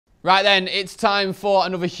Right then, it's time for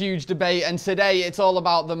another huge debate, and today it's all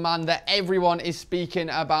about the man that everyone is speaking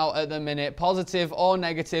about at the minute. Positive or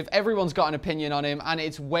negative, everyone's got an opinion on him, and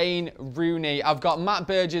it's Wayne Rooney. I've got Matt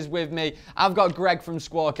Burgess with me, I've got Greg from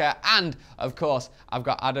Squawker, and of course, I've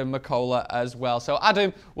got Adam McCullough as well. So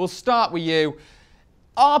Adam, we'll start with you.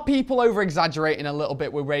 Are people over-exaggerating a little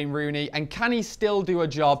bit with Wayne Rooney, and can he still do a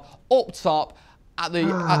job up top at the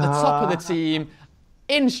top of the team?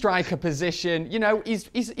 In striker position, you know,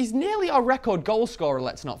 he's nearly our record goal scorer,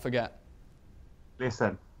 let's not forget.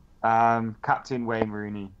 Listen, Captain Wayne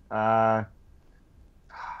Rooney. I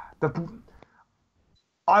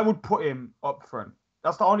would put him up front.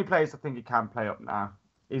 That's the only place I think he can play up now.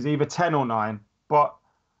 He's either 10 or 9, but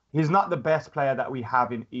he's not the best player that we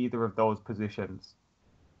have in either of those positions.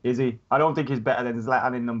 Is he? I don't think he's better than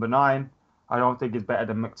Zlatan in number 9. I don't think he's better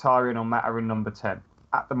than Mkhitaryan or Mata in number 10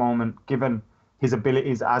 at the moment, given his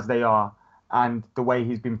abilities as they are and the way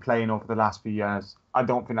he's been playing over the last few years. I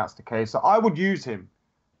don't think that's the case. So I would use him.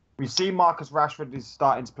 We've seen Marcus Rashford is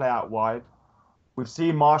starting to play out wide. We've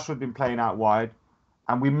seen Marshall been playing out wide.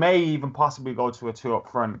 And we may even possibly go to a 2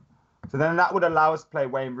 up front. So then that would allow us to play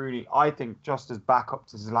Wayne Rooney, I think, just as backup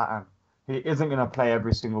to Zlatan. He isn't going to play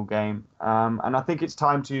every single game. And I think it's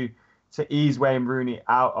time to ease Wayne Rooney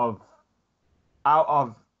out of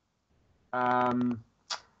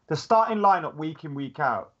the starting lineup week in, week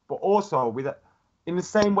out, but also in the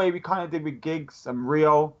same way we kind of did with Giggs and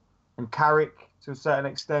Rio and Carrick to a certain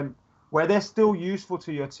extent, where they're still useful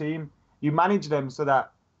to your team. You manage them so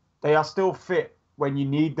that they are still fit when you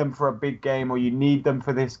need them for a big game or you need them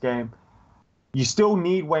for this game. You still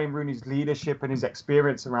need Wayne Rooney's leadership and his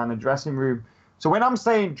experience around the dressing room. So when I'm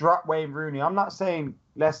saying drop Wayne Rooney, I'm not saying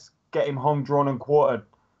let's get him hung, drawn and quartered,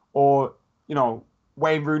 or, you know,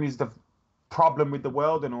 Wayne Rooney's the problem with the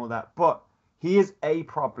world and all that, but he is a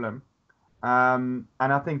problem, and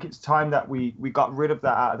I think it's time that we got rid of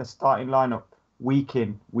that out of the starting lineup week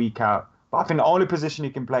in, week out. But I think the only position he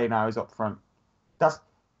can play now is up front.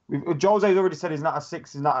 Jose's already said he's not a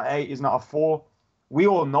 6, he's not an 8, he's not a 4. We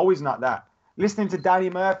all know he's not that. Listening to Danny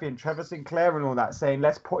Murphy and Trevor Sinclair and all that saying,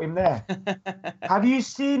 let's put him there. Have you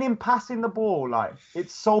seen him passing the ball? Like,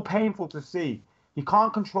 it's so painful to see. He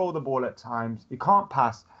can't control the ball at times. He can't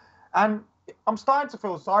pass. And I'm starting to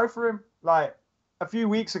feel sorry for him. Like, a few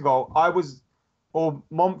weeks ago, or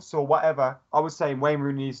months or whatever, I was saying Wayne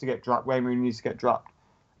Rooney needs to get dropped, Wayne Rooney needs to get dropped.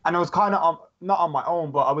 And I was kind of, not on my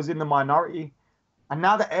own, but I was in the minority. And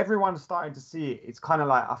now that everyone's starting to see it, it's kind of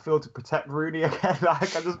like I feel to protect Rooney again.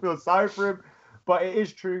 Like, I just feel sorry for him. But it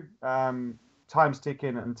is true. Time's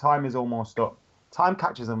ticking and time is almost up. Time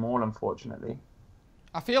catches them all, unfortunately.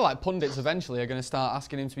 I feel like pundits eventually are going to start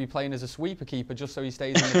asking him to be playing as a sweeper keeper just so he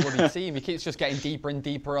stays in the bloody team. He keeps just getting deeper and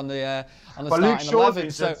deeper on the starting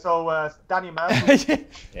 11. So Danny Murphy.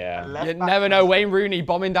 Yeah. You never know. Wayne Rooney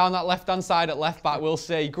bombing down that left-hand side at left-back, we'll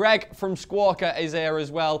see. Greg from Squawker is here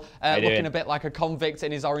as well, looking a bit like a convict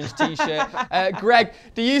in his orange T-shirt. Greg,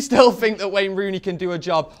 do you still think that Wayne Rooney can do a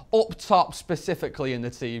job up top specifically in the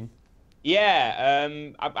team? Yeah,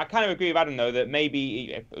 I kind of agree with Adam, though, that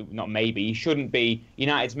he shouldn't be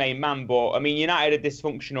United's main man. But, I mean, United are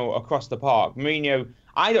dysfunctional across the park. Mourinho,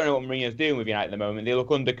 I don't know what Mourinho's doing with United at the moment. They look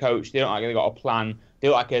undercoached. They don't like they've got a plan. They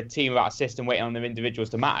look like a team without a system waiting on their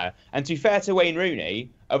individuals to matter. And to be fair to Wayne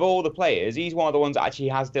Rooney, of all the players, he's one of the ones that actually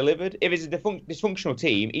has delivered. If it's a dysfunctional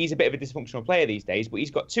team, he's a bit of a dysfunctional player these days, but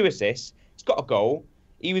he's got 2 assists. He's got a goal.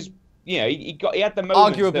 He was, you know, he had the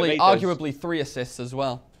moments arguably 3 assists as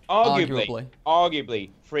well. Arguably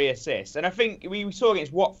 3 assists. And I think we saw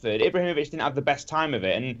against Watford, Ibrahimovic didn't have the best time of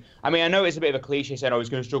it. And I mean, I know it's a bit of a cliche saying, he's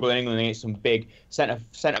going to struggle in England against some big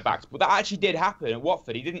centre-backs, but that actually did happen at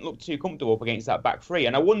Watford. He didn't look too comfortable up against that back 3.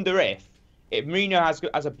 And I wonder if Mourinho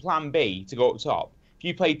has a plan B to go up top, if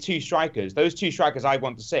you play 2 strikers, those 2 strikers I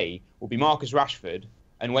want to see will be Marcus Rashford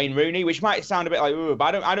and Wayne Rooney, which might sound a bit like,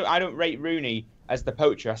 but I don't rate Rooney as the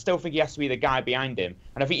poacher. I still think he has to be the guy behind him.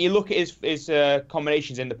 And I think you look at his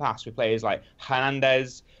combinations in the past with players like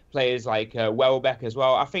Hernandez, players like Welbeck as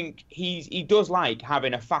well. I think he does like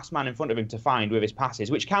having a fast man in front of him to find with his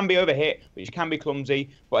passes, which can be overhit, which can be clumsy.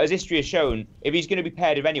 But as history has shown, if he's going to be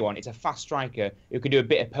paired with anyone, it's a fast striker who can do a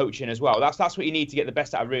bit of poaching as well. That's what you need to get the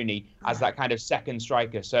best out of Rooney as that kind of second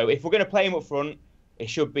striker. So if we're going to play him up front, it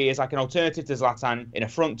should be as like an alternative to Zlatan in a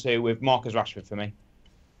front 2 with Marcus Rashford for me.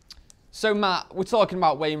 So, Matt, we're talking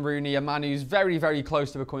about Wayne Rooney, a man who's very, very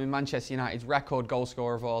close to becoming Manchester United's record goal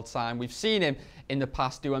scorer of all time. We've seen him in the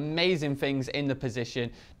past do amazing things in the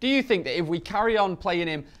position. Do you think that if we carry on playing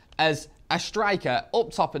him as a striker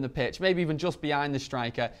up top in the pitch, maybe even just behind the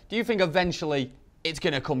striker, do you think eventually it's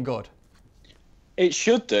going to come good? It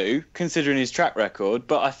should do, considering his track record,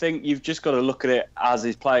 but I think you've just got to look at it as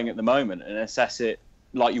he's playing at the moment and assess it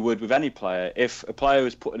like you would with any player. If a player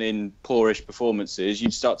was putting in poorish performances,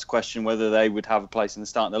 you'd start to question whether they would have a place in the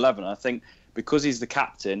starting 11. I think because he's the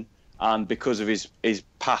captain and because of his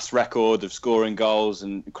past record of scoring goals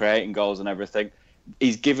and creating goals and everything,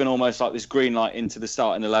 he's given almost like this green light into the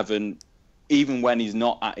starting 11, even when he's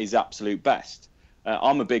not at his absolute best.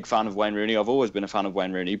 I'm a big fan of Wayne Rooney. I've always been a fan of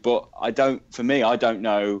Wayne Rooney, but I don't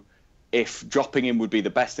know if dropping him would be the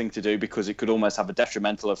best thing to do, because it could almost have a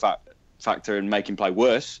detrimental factor and make him play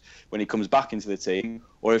worse when he comes back into the team,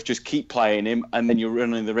 or if just keep playing him and then you're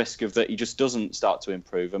running the risk of that he just doesn't start to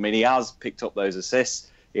improve. I mean, he has picked up those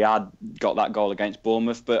assists. He had got that goal against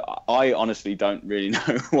Bournemouth, but I honestly don't really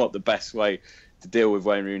know what the best way to deal with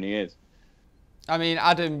Wayne Rooney is. I mean,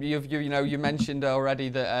 Adam, you mentioned already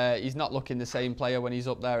that he's not looking the same player when he's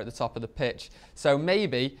up there at the top of the pitch. So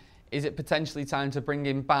maybe, is it potentially time to bring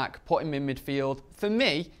him back, put him in midfield? For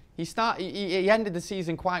me, he ended the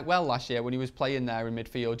season quite well last year when he was playing there in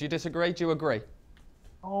midfield. Do you disagree? Do you agree?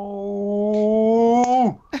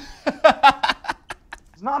 Oh,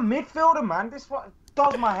 he's not a midfielder, man. This what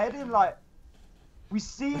does my head in. Like, we've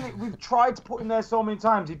seen it. We've tried to put him there so many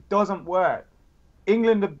times. It doesn't work.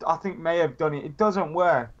 England, I think, may have done it. It doesn't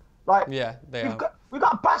work. Like, yeah, we've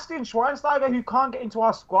got Bastian Schweinsteiger who can't get into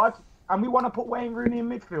our squad, and we want to put Wayne Rooney in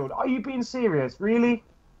midfield. Are you being serious? Really?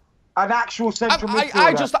 An actual central midfielder.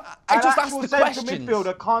 I just asked the central questions.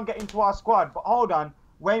 Midfielder can't get into our squad. But hold on,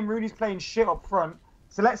 Wayne Rooney's playing shit up front,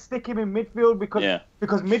 so let's stick him in midfield because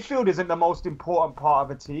midfield isn't the most important part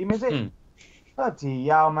of a team, is it? Bloody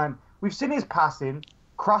hell, man. We've seen his passing,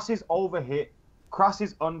 crosses overhit,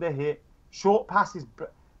 crosses underhit. Short passes.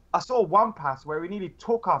 I saw one pass where he nearly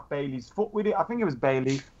took off Bailey's foot with it. I think it was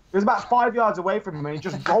Bailey. It was about 5 yards away from him, and he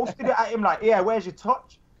just roasted it at him like, yeah, where's your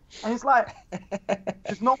touch? And it's like,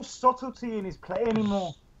 there's no subtlety in his play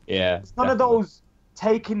anymore. Yeah. It's none of those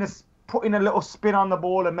putting a little spin on the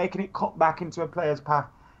ball and making it cut back into a player's path.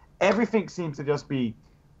 Everything seems to just be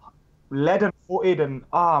leaden-footed, and,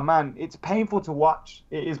 man, it's painful to watch.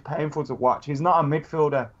 It is painful to watch. He's not a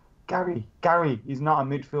midfielder. Gary, he's not a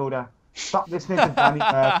midfielder. Stop listening to Danny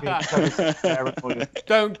Murphy.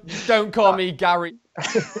 Don't call me Gary.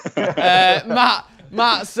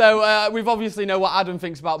 Matt, so we've obviously know what Adam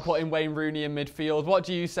thinks about putting Wayne Rooney in midfield. What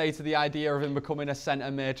do you say to the idea of him becoming a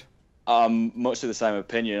centre mid? Much of the same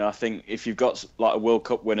opinion. I think if you've got like a World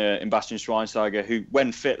Cup winner in Bastian Schweinsteiger, who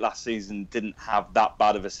when fit last season didn't have that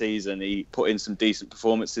bad of a season, he put in some decent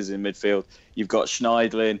performances in midfield. You've got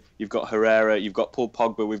Schneiderlin, you've got Herrera, you've got Paul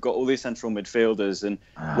Pogba, we've got all these central midfielders, and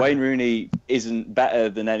Wayne Rooney isn't better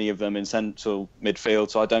than any of them in central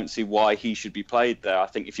midfield, so I don't see why he should be played there. I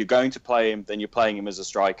think if you're going to play him, then you're playing him as a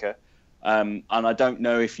striker. And I don't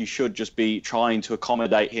know if you should just be trying to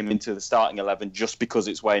accommodate him into the starting 11 just because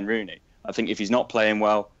it's Wayne Rooney. I think if he's not playing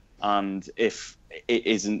well and if it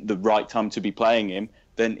isn't the right time to be playing him,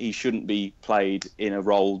 then he shouldn't be played in a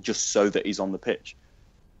role just so that he's on the pitch.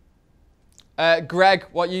 Greg,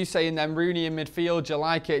 what are you saying then? Rooney in midfield, do you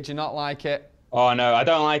like it? Do you not like it? Oh, no, I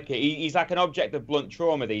don't like it. He's like an object of blunt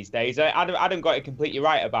trauma these days. Adam got it completely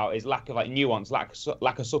right about his lack of nuance, lack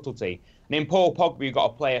of subtlety. And in Paul Pogba, you've got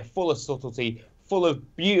a player full of subtlety, full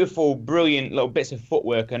of beautiful, brilliant little bits of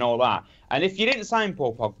footwork and all that. And if you didn't sign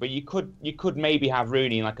Paul Pogba, you could maybe have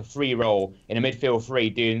Rooney in like a free role in a midfield three,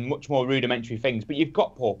 doing much more rudimentary things. But you've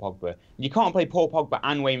got Paul Pogba. You can't play Paul Pogba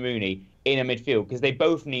and Wayne Rooney in a midfield because they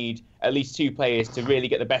both need at least two players to really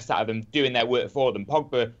get the best out of them, doing their work for them.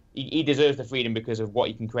 Pogba, he deserves the freedom because of what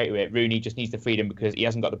he can create with it. Rooney just needs the freedom because he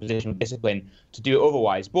hasn't got the positional discipline to do it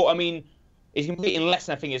otherwise. But I mean, he's completing less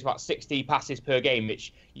than, I think it's about 60 passes per game,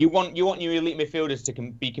 which you want your elite midfielders to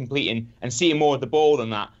be completing and seeing more of the ball than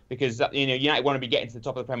that, because United want to be getting to the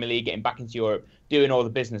top of the Premier League, getting back into Europe, doing all the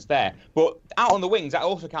business there. But out on the wings, that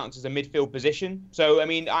also counts as a midfield position. So I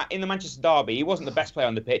mean, in the Manchester derby, he wasn't the best player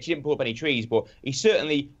on the pitch. He didn't pull up any trees, but he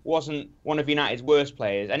certainly wasn't one of United's worst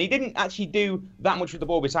players, and he didn't actually do that much with the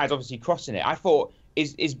ball besides obviously crossing it. I thought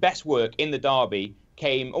his best work in the derby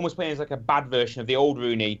came almost playing as like a bad version of the old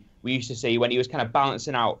Rooney we used to see when he was kind of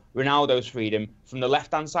balancing out Ronaldo's freedom from the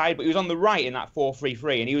left-hand side, but he was on the right in that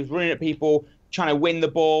 4-3-3, and he was running at people, trying to win the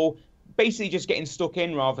ball, basically just getting stuck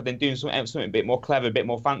in rather than doing something a bit more clever, a bit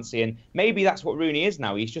more fancy. And maybe that's what Rooney is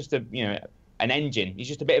now. He's just an engine. He's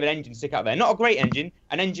just a bit of an engine stick out there. Not a great engine,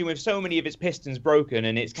 an engine with so many of its pistons broken,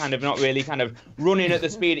 and it's kind of not really kind of running at the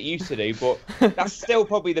speed it used to do. But that's still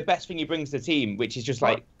probably the best thing he brings to the team, which is just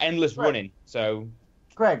like endless running. So,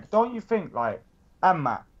 Greg, don't you think and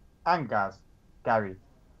Matt and Gary,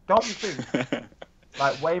 don't you think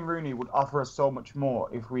like Wayne Rooney would offer us so much more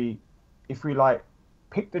if we like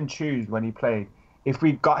picked and choose when he played if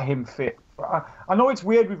we got him fit. I know it's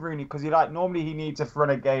weird with Rooney because normally he needs a run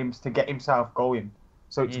of games to get himself going,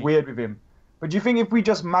 so it's weird with him. But do you think if we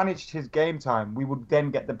just managed his game time, we would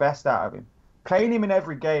then get the best out of him? Playing him in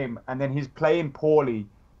every game and then he's playing poorly,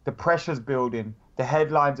 the pressure's building, the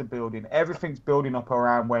headlines are building, everything's building up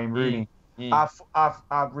around Wayne Rooney.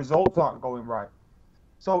 Our results aren't going right.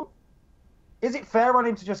 So is it fair on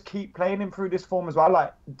him to just keep playing him through this form as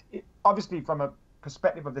well? Obviously, from a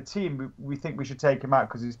perspective of the team, we think we should take him out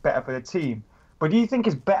because it's better for the team. But do you think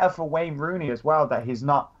it's better for Wayne Rooney as well that he's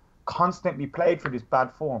not constantly played for this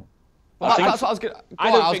bad form? Well, that's what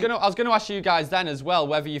I was going to ask you guys then as well,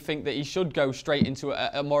 whether you think that he should go straight into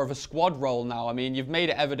a more of a squad role now. I mean, you've made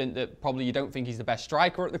it evident that probably you don't think he's the best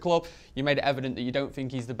striker at the club. You made it evident that you don't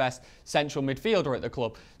think he's the best central midfielder at the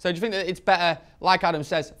club. So do you think that it's better, like Adam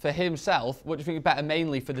says, for himself? What do you think is better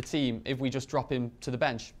mainly for the team if we just drop him to the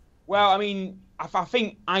bench? Well, I mean, I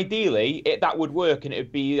think ideally that would work, and it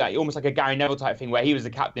would be almost like a Gary Neville type thing where he was the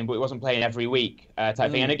captain, but he wasn't playing every week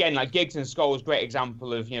type thing. And again, like Giggs and Scholes, great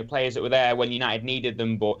example of players that were there when United needed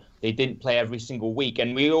them, but they didn't play every single week.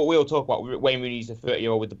 And we all talk about Wayne Rooney's a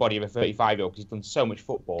 30-year-old with the body of a 35-year-old because he's done so much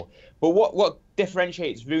football. But what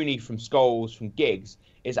differentiates Rooney from Scholes, from Giggs,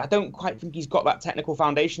 is I don't quite think he's got that technical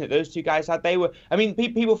foundation that those two guys had.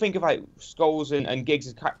 People think of Scholes and Giggs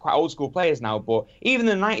as quite old school players now, but even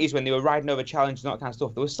in the 90s when they were riding over challenges and that kind of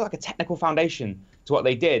stuff, there was still a technical foundation to what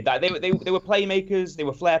they did. They were playmakers, they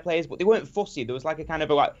were flair players, but they weren't fussy. There was a kind of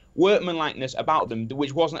workmanlikeness about them,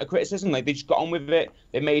 which wasn't a criticism. They just got on with it.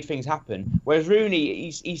 They made things happen. Whereas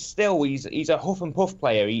Rooney, he's a huff and puff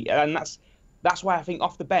player, and that's why I think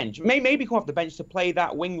off the bench, maybe come off the bench to play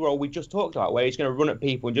that wing role we just talked about, where he's going to run at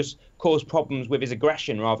people and just cause problems with his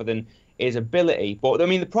aggression rather than his ability. But I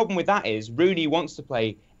mean, the problem with that is Rooney wants to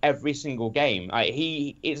play every single game.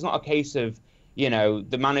 It's not a case of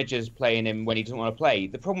the manager's playing him when he doesn't want to play.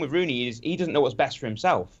 The problem with Rooney is he doesn't know what's best for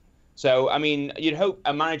himself. So, I mean, you'd hope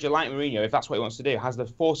a manager like Mourinho, if that's what he wants to do, has the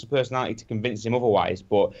force of personality to convince him otherwise.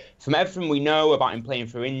 But from everything we know about him playing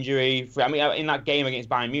through injury, in that game against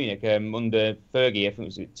Bayern Munich under Fergie, I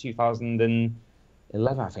think it was 2011,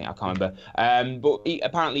 I can't remember. But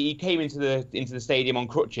apparently he came into the stadium on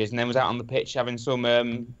crutches and then was out on the pitch having some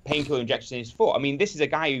painkiller injections in his foot. I mean, this is a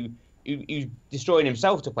guy who's destroying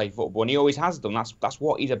himself to play football, and he always has done. That's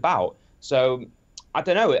what he's about. So I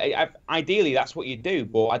don't know. Ideally, that's what you do,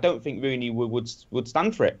 but I don't think Rooney would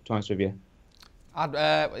stand for it, to be honest with you.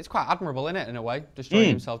 It's quite admirable, isn't it, in a way, destroying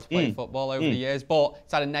himself to play football over the years, but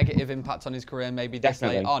it's had a negative impact on his career maybe this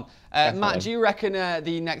late on. Matt, do you reckon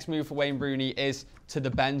the next move for Wayne Rooney is to the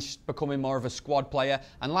bench, becoming more of a squad player,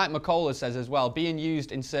 and like McCullough says as well, being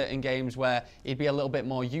used in certain games where he'd be a little bit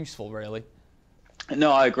more useful, really?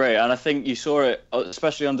 No, I agree. And I think you saw it,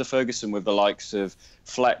 especially under Ferguson, with the likes of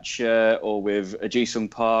Fletcher or with Ji-sung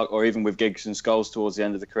Park or even with Giggs and Scholes towards the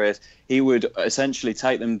end of the careers. He would essentially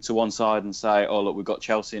take them to one side and say, oh, look, we've got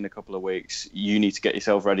Chelsea in a couple of weeks. You need to get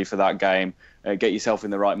yourself ready for that game, get yourself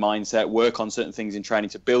in the right mindset, work on certain things in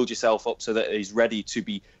training to build yourself up so that he's ready to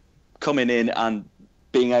be coming in and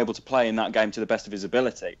being able to play in that game to the best of his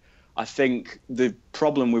ability. I think the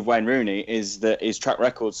problem with Wayne Rooney is that his track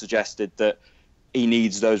record suggested that he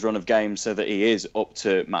needs those run of games so that he is up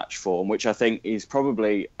to match form, which I think is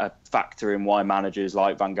probably a factor in why managers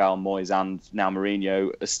like Van Gaal, Moyes and now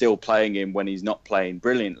Mourinho are still playing him when he's not playing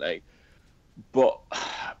brilliantly. But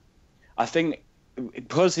I think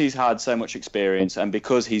because he's had so much experience and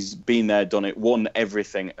because he's been there, done it, won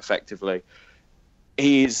everything effectively,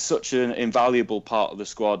 he is such an invaluable part of the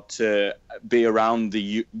squad to be around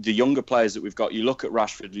the younger players that we've got. You look at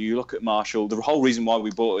Rashford, you look at Martial. The whole reason why we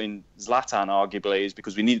brought in Zlatan, arguably, is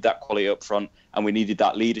because we needed that quality up front and we needed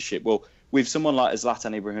that leadership. Well, with someone like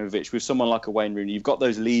Zlatan Ibrahimovic, with someone like a Wayne Rooney, you've got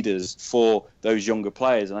those leaders for those younger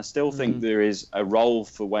players. And I still think there is a role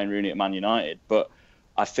for Wayne Rooney at Man United. But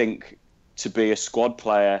I think to be a squad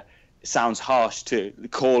player, it sounds harsh to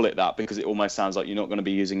call it that because it almost sounds like you're not going to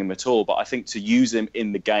be using him at all. But I think to use him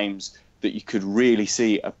in the games that you could really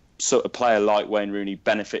see a sort of player like Wayne Rooney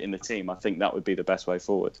benefit in the team, I think that would be the best way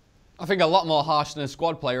forward. I think a lot more harsh than a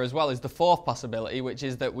squad player as well is the fourth possibility, which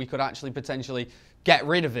is that we could actually potentially get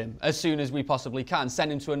rid of him as soon as we possibly can.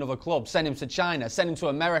 Send him to another club, send him to China, send him to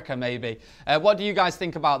America maybe. What do you guys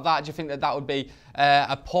think about that? Do you think that that would be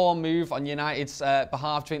a poor move on United's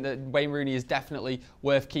behalf? Do you think that Wayne Rooney is definitely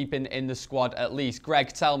worth keeping in the squad at least?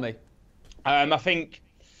 Greg, tell me.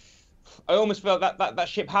 I almost felt that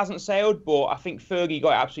ship hasn't sailed, but I think Fergie got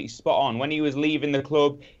it absolutely spot on. When he was leaving the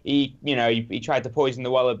club, he tried to poison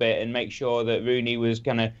the well a bit and make sure that Rooney was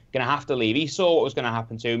gonna have to leave. He saw what was gonna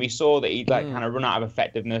happen to him. He saw that he'd kind of run out of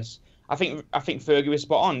effectiveness I think Fergie was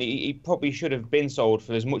spot on. He probably should have been sold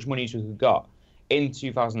for as much money as we could got in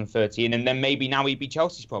 2013, and then maybe now he'd be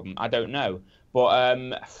Chelsea's problem. I don't know. But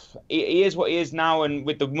he is what he is now, and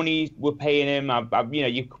with the money we're paying him,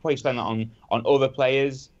 you could probably spend that on other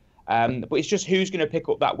players. But it's just who's going to pick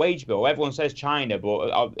up that wage bill. Everyone says China,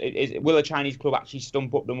 but will a Chinese club actually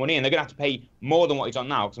stump up the money? And they're going to have to pay more than what he's on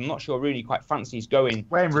now, because I'm not sure Rooney quite fancies going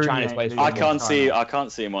to China to play. I can't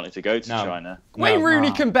see him wanting to go to China. Wayne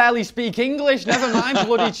Rooney can barely speak English. Never mind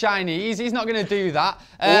bloody Chinese. He's not going to do that.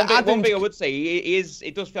 One thing I would say,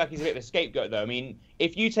 it does feel like he's a bit of a scapegoat, though. I mean,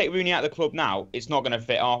 if you take Rooney out of the club now, it's not going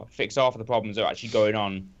to fix half of the problems that are actually going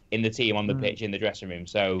on in the team, on the pitch, in the dressing room.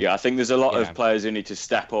 So yeah, I think there's a lot of players who need to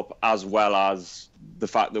step up, as well as the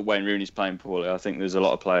fact that Wayne Rooney's playing poorly. I think there's a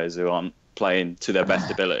lot of players who aren't playing to their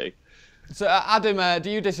best ability. So Adam, do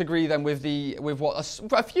you disagree then with what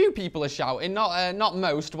a few people are shouting? Not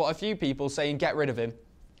most, but a few people saying get rid of him.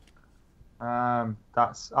 I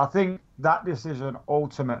think that decision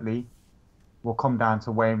ultimately will come down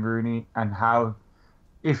to Wayne Rooney and how,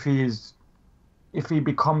 if he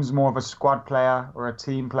becomes more of a squad player or a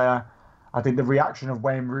team player. I think the reaction of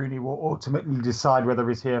Wayne Rooney will ultimately decide whether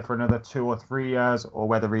he's here for another 2 or 3 years or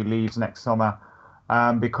whether he leaves next summer.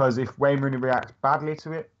 Because if Wayne Rooney reacts badly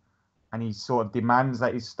to it and he sort of demands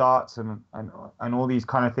that he starts and all these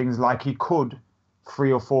kind of things like he could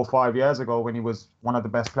 3 or 4 or 5 years ago when he was one of the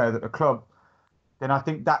best players at the club, then I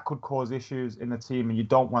think that could cause issues in the team, and you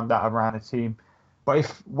don't want that around the team. But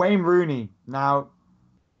if Wayne Rooney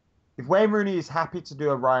is happy to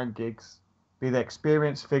do a Ryan Giggs, be the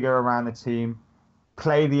experienced figure around the team,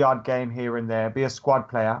 play the odd game here and there, be a squad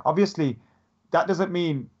player, obviously that doesn't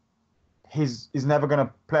mean he's never going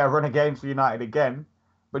to play a run of games for United again,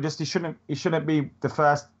 but just he shouldn't be the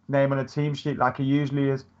first name on a team sheet like he usually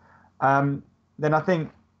is. Then I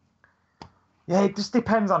think, it just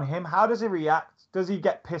depends on him. How does he react? Does he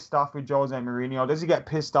get pissed off with Jose Mourinho? Does he get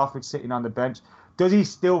pissed off with sitting on the bench? Does he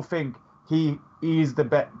still think he is the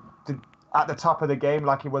best at the top of the game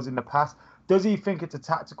like he was in the past? Does he think it's a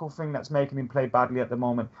tactical thing that's making him play badly at the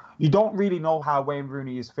moment? You don't really know how Wayne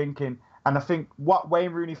Rooney is thinking. And I think what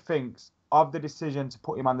Wayne Rooney thinks of the decision to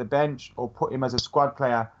put him on the bench or put him as a squad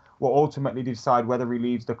player will ultimately decide whether he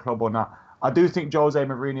leaves the club or not. I do think Jose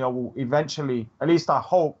Mourinho will eventually, at least I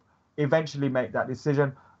hope, eventually make that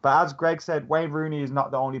decision. But as Greg said, Wayne Rooney is not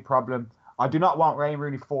the only problem. I do not want Wayne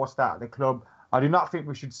Rooney forced out of the club. I do not think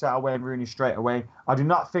we should sell Wayne Rooney straight away. I do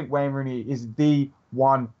not think Wayne Rooney is the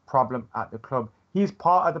one problem at the club. He's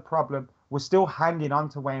part of the problem. We're still hanging on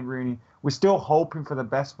to Wayne Rooney. We're still hoping for the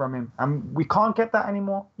best from him. And we can't get that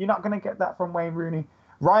anymore. You're not going to get that from Wayne Rooney.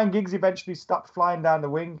 Ryan Giggs eventually stopped flying down the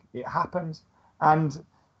wing. It happens. And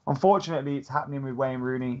unfortunately, it's happening with Wayne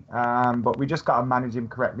Rooney. But we just got to manage him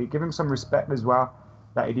correctly. Give him some respect as well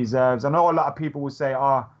that he deserves. I know a lot of people will say,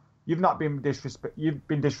 you've been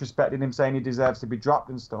disrespecting him, saying he deserves to be dropped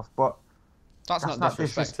and stuff, but that's not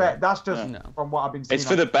disrespect. That's just from what I've been seeing. It's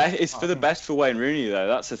for the best. It's for the best for Wayne Rooney, though.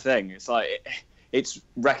 That's the thing. It's like it's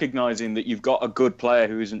recognizing that you've got a good player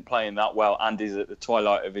who isn't playing that well and is at the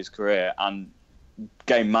twilight of his career, and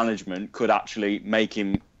game management could actually make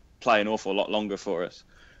him play an awful lot longer for us.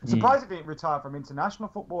 I'm surprised he didn't retire from international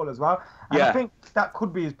football as well. And I think that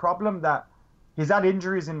could be his problem, that he's had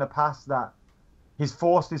injuries in the past that he's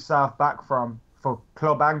forced himself back from for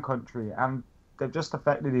club and country, and they've just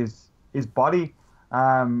affected his body.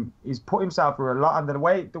 He's put himself through a lot, and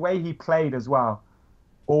the way he played as well,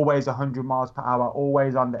 always 100 miles per hour,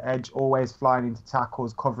 always on the edge, always flying into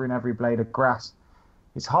tackles, covering every blade of grass.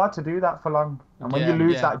 It's hard to do that for long. And when you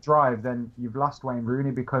lose that drive, then you've lost Wayne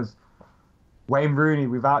Rooney, because Wayne Rooney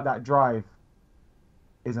without that drive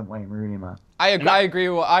isn't Wayne Rooney, man. I agree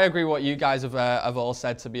what you guys have all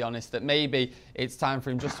said, to be honest, that maybe it's time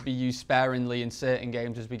for him just to be used sparingly in certain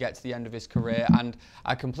games as we get to the end of his career. And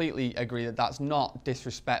I completely agree that that's not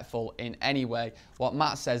disrespectful in any way. What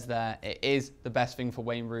Matt says there, it is the best thing for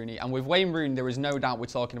Wayne Rooney. And with Wayne Rooney, there is no doubt we're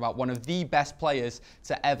talking about one of the best players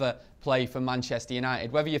to ever play for Manchester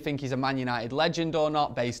United. Whether you think he's a Man United legend or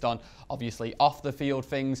not, based on obviously off the field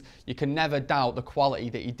things, you can never doubt the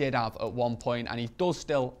quality that he did have at one point, and he does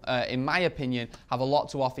still, in my opinion, have a lot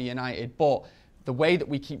to offer United. But the way that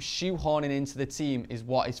we keep shoehorning into the team is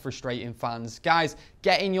what is frustrating fans. Guys,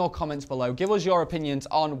 get in your comments below. Give us your opinions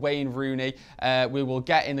on Wayne Rooney. We will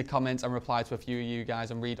get in the comments and reply to a few of you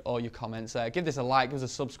guys and read all your comments. Give this a like, give us a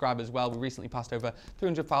subscribe as well. We recently passed over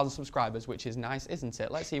 300,000 subscribers, which is nice, isn't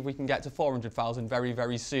it? Let's see if we can get to 400,000 very,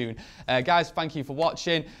 very soon. Guys, thank you for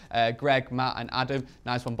watching. Greg, Matt and Adam,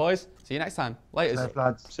 nice one, boys. See you next time. Later. Thanks,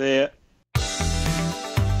 lads. See ya.